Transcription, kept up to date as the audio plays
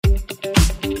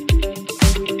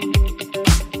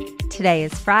Today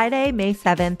is Friday, May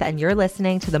 7th, and you're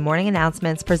listening to the morning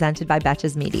announcements presented by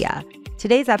Betches Media.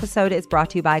 Today's episode is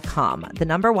brought to you by Calm, the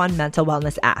 #1 mental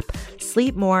wellness app.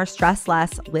 Sleep more, stress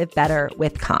less, live better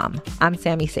with Calm. I'm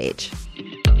Sammy Sage.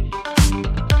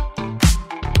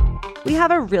 We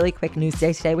have a really quick news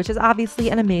day today, which is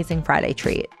obviously an amazing Friday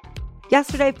treat.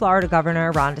 Yesterday, Florida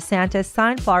Governor Ron DeSantis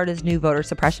signed Florida's new voter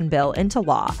suppression bill into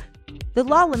law. The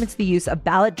law limits the use of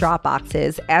ballot drop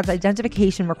boxes, adds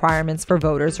identification requirements for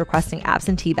voters requesting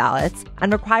absentee ballots,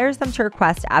 and requires them to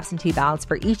request absentee ballots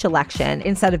for each election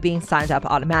instead of being signed up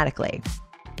automatically.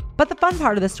 But the fun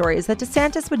part of the story is that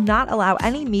DeSantis would not allow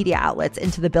any media outlets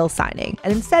into the bill signing,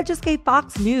 and instead just gave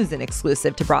Fox News an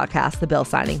exclusive to broadcast the bill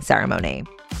signing ceremony.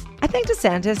 I think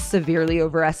DeSantis severely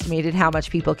overestimated how much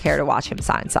people care to watch him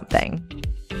sign something.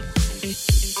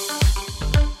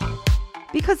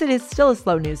 Because it is still a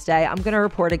slow news day, I'm going to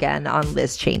report again on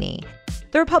Liz Cheney.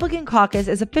 The Republican caucus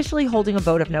is officially holding a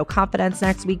vote of no confidence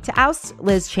next week to oust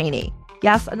Liz Cheney.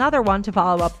 Yes, another one to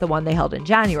follow up the one they held in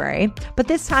January, but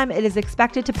this time it is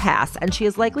expected to pass, and she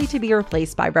is likely to be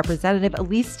replaced by Representative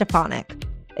Elise Stefanik.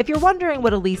 If you're wondering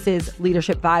what Elise's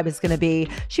leadership vibe is going to be,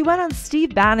 she went on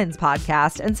Steve Bannon's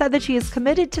podcast and said that she is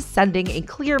committed to sending a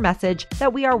clear message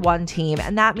that we are one team,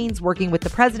 and that means working with the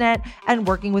president and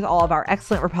working with all of our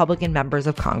excellent Republican members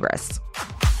of Congress.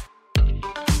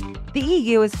 The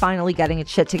EU is finally getting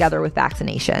its shit together with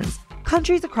vaccinations.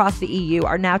 Countries across the EU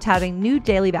are now touting new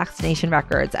daily vaccination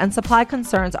records, and supply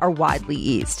concerns are widely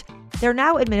eased. They're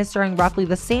now administering roughly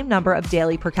the same number of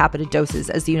daily per capita doses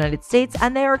as the United States,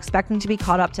 and they are expecting to be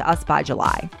caught up to us by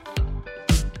July.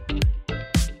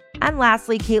 And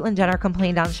lastly, Caitlyn Jenner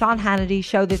complained on Sean Hannity's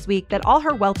show this week that all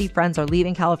her wealthy friends are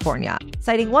leaving California,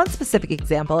 citing one specific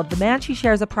example of the man she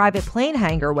shares a private plane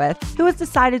hangar with, who has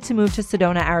decided to move to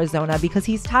Sedona, Arizona because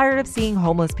he's tired of seeing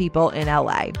homeless people in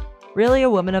LA. Really a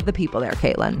woman of the people there,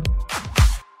 Caitlyn.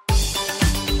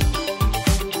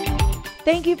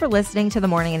 Thank you for listening to the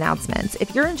morning announcements.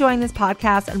 If you're enjoying this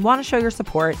podcast and want to show your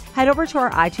support, head over to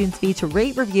our iTunes feed to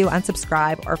rate, review, and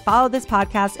subscribe, or follow this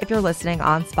podcast if you're listening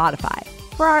on Spotify.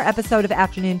 For our episode of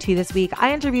Afternoon Tea this week,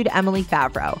 I interviewed Emily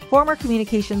Favreau, former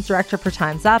communications director for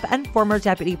Time's Up and former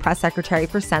deputy press secretary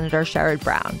for Senator Sherrod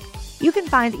Brown. You can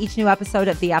find each new episode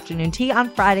of The Afternoon Tea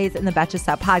on Fridays in the Betches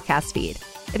Sup podcast feed.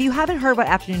 If you haven't heard what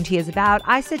Afternoon Tea is about,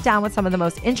 I sit down with some of the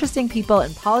most interesting people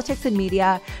in politics and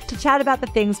media to chat about the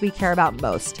things we care about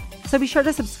most. So be sure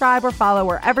to subscribe or follow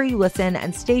wherever you listen,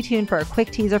 and stay tuned for a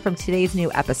quick teaser from today's new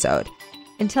episode.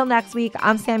 Until next week,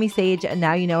 I'm Sammy Sage, and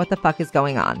now you know what the fuck is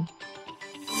going on.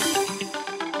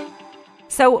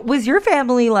 So was your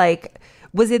family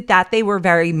was it that they were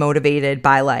very motivated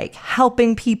by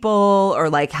helping people,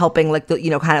 or helping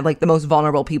the most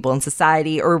vulnerable people in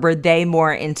society, or were they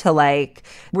more into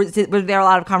were there a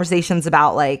lot of conversations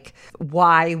about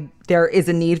why there is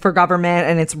a need for government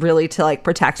and it's really to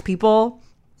protect people?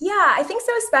 Yeah, I think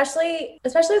so,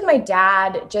 especially with my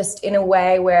dad, just in a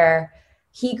way where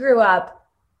he grew up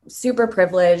super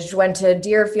privileged, went to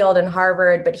Deerfield and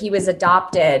Harvard, but he was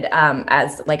adopted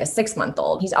as a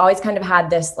 6-month-old. He's always kind of had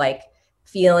this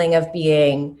feeling of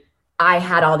being, I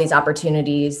had all these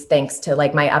opportunities thanks to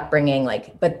my upbringing,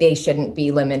 but they shouldn't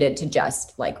be limited to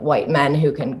just white men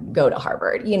who can go to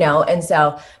Harvard, And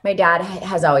so my dad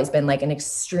has always been an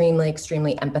extremely,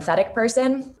 extremely empathetic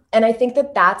person. And I think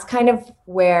that that's kind of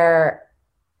where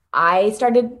I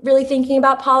started really thinking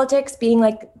about politics being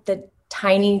the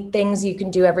tiny things you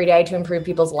can do every day to improve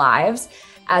people's lives,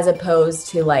 as opposed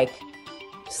to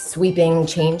sweeping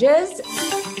changes.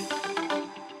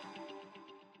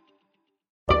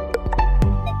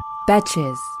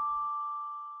 Betches.